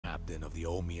captain of the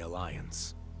Omi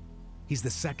Alliance. He's the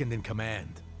second in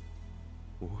command.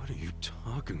 What are you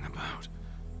talking about?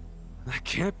 That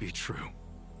can't be true.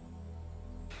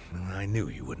 I knew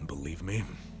you wouldn't believe me.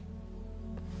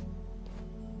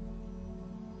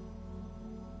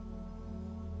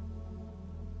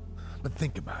 But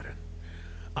think about it.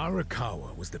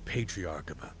 Arakawa was the patriarch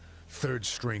of a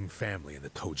third-string family in the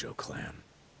Tojo clan.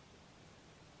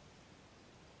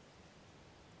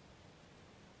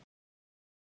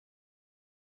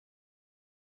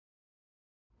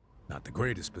 Not the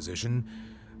greatest position,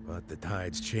 but the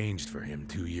tides changed for him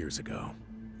 2 years ago.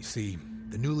 You see,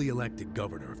 the newly elected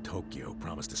governor of Tokyo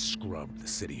promised to scrub the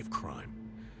city of crime.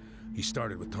 He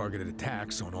started with targeted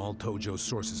attacks on all Tojo's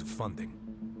sources of funding.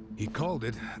 He called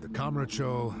it the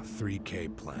Kamurocho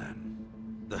 3K Plan.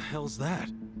 The hell's that?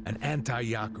 An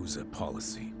anti-Yakuza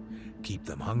policy. Keep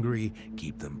them hungry,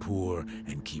 keep them poor,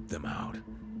 and keep them out.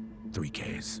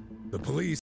 3Ks. The police